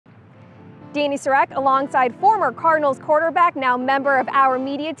Dani Sureck alongside former Cardinals quarterback, now member of our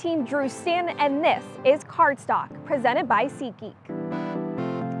media team, Stanton, and this is Cardstock, presented by SeatGeek.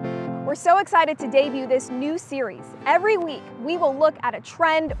 We're so excited to debut this new series. Every week, we will look at a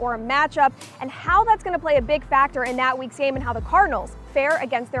trend or a matchup and how that's going to play a big factor in that week's game and how the Cardinals fare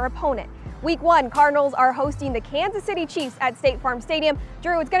against their opponent. Week 1, Cardinals are hosting the Kansas City Chiefs at State Farm Stadium.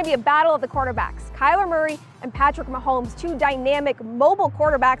 Drew, it's going to be a battle of the quarterbacks. Kyler Murray and Patrick Mahomes, two dynamic, mobile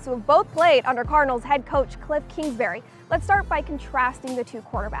quarterbacks who have both played under Cardinals head coach Cliff Kingsbury. Let's start by contrasting the two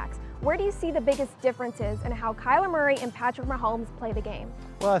quarterbacks. Where do you see the biggest differences in how Kyler Murray and Patrick Mahomes play the game?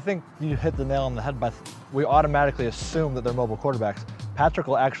 Well, I think you hit the nail on the head by we automatically assume that they're mobile quarterbacks. Patrick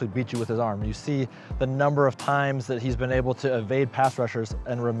will actually beat you with his arm. You see the number of times that he's been able to evade pass rushers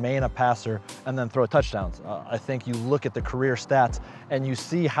and remain a passer and then throw touchdowns. I think you look at the career stats and you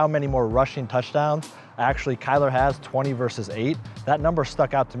see how many more rushing touchdowns actually Kyler has, 20 versus 8. That number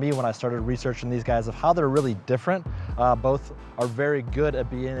stuck out to me when I started researching these guys of how they're really different. Both are very good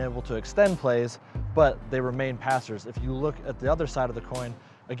at being able to extend plays, but they remain passers. If you look at the other side of the coin,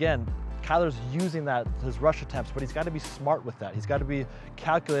 again, Kyler's using his rush attempts, but he's got to be smart with that. He's got to be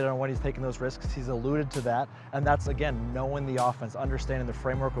calculated on when he's taking those risks. He's alluded to that, and that's, again, knowing the offense, understanding the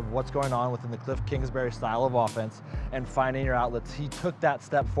framework of what's going on within the Cliff Kingsbury style of offense, and finding your outlets. He took that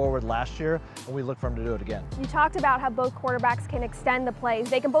step forward last year, and we look for him to do it again. You talked about how both quarterbacks can extend the plays.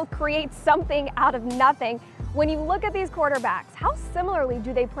 They can both create something out of nothing. When you look at these quarterbacks, how similarly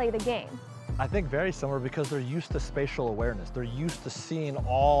do they play the game? I think very similar because they're used to spatial awareness. They're used to seeing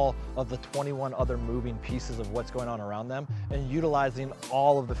all of the 21 other moving pieces of what's going on around them and utilizing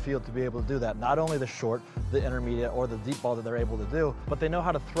all of the field to be able to do that. Not only the short, the intermediate, or the deep ball that they're able to do, but they know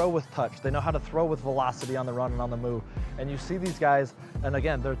how to throw with touch. They know how to throw with velocity on the run and on the move. And you see these guys, and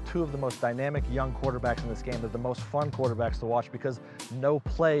again, they're two of the most dynamic young quarterbacks in this game. They're the most fun quarterbacks to watch because no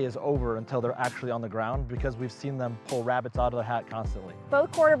play is over until they're actually on the ground because we've seen them pull rabbits out of their hat constantly.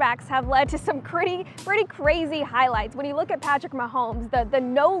 Both quarterbacks have led to some pretty crazy highlights. When you look at Patrick Mahomes, the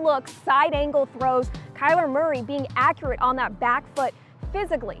no-look side angle throws, Kyler Murray being accurate on that back foot.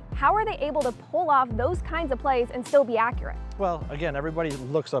 Physically, how are they able to pull off those kinds of plays and still be accurate? Well, again, everybody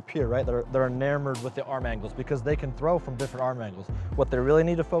looks up here, right? They're enamored with the arm angles because they can throw from different arm angles. What they really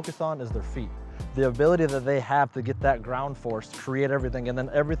need to focus on is their feet. The ability that they have to get that ground force, create everything, and then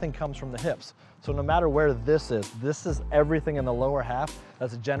everything comes from the hips. So no matter where this is everything in the lower half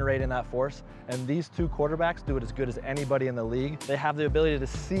that's generating that force. And these two quarterbacks do it as good as anybody in the league. They have the ability to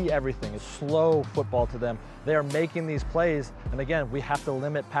see everything. It's slow football to them. They are making these plays. And again, we have to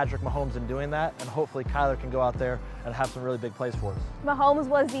limit Patrick Mahomes in doing that. And hopefully Kyler can go out there and have some really big plays for us. Mahomes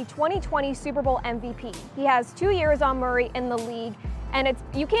was the 2020 Super Bowl MVP. He has 2 years on Murray in the league. And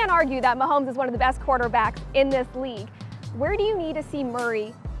you can't argue that Mahomes is one of the best quarterbacks in this league. Where do you need to see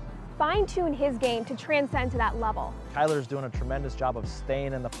Murray fine-tune his game to transcend to that level? Kyler's doing a tremendous job of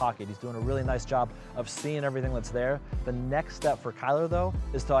staying in the pocket. He's doing a really nice job of seeing everything that's there. The next step for Kyler, though,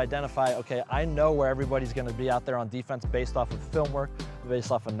 is to identify, okay, I know where everybody's going to be out there on defense based off of film work,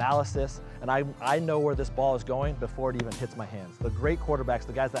 based off analysis, and I know where this ball is going before it even hits my hands. The great quarterbacks,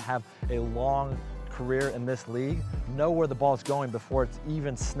 the guys that have a long career in this league, know where the ball is going before it's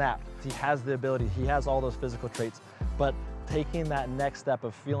even snapped. He has the ability, he has all those physical traits, but taking that next step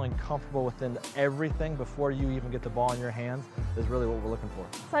of feeling comfortable within everything before you even get the ball in your hands is really what we're looking for.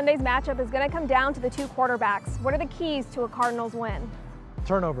 Sunday's matchup is going to come down to the two quarterbacks. What are the keys to a Cardinals win?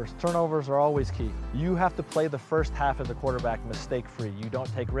 Turnovers. Turnovers are always key. You have to play the first half as a quarterback mistake-free. You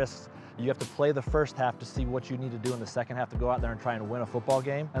don't take risks. You have to play the first half to see what you need to do in the second half to go out there and try and win a football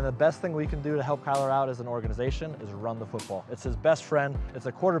game. And the best thing we can do to help Kyler out as an organization is run the football. It's his best friend. It's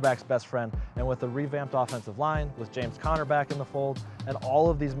a quarterback's best friend. And with a revamped offensive line, with James Conner back in the fold, and all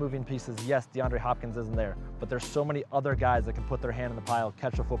of these moving pieces, yes, DeAndre Hopkins isn't there, but there's so many other guys that can put their hand in the pile,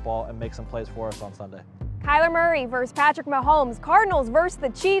 catch a football, and make some plays for us on Sunday. Kyler Murray versus Patrick Mahomes. Cardinals versus the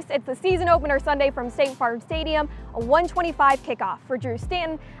Chiefs. It's the season opener Sunday from State Farm Stadium, a 1:25 kickoff. For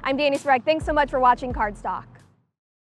Stanton, I'm Dani Sureck. Thanks so much for watching Cardstock.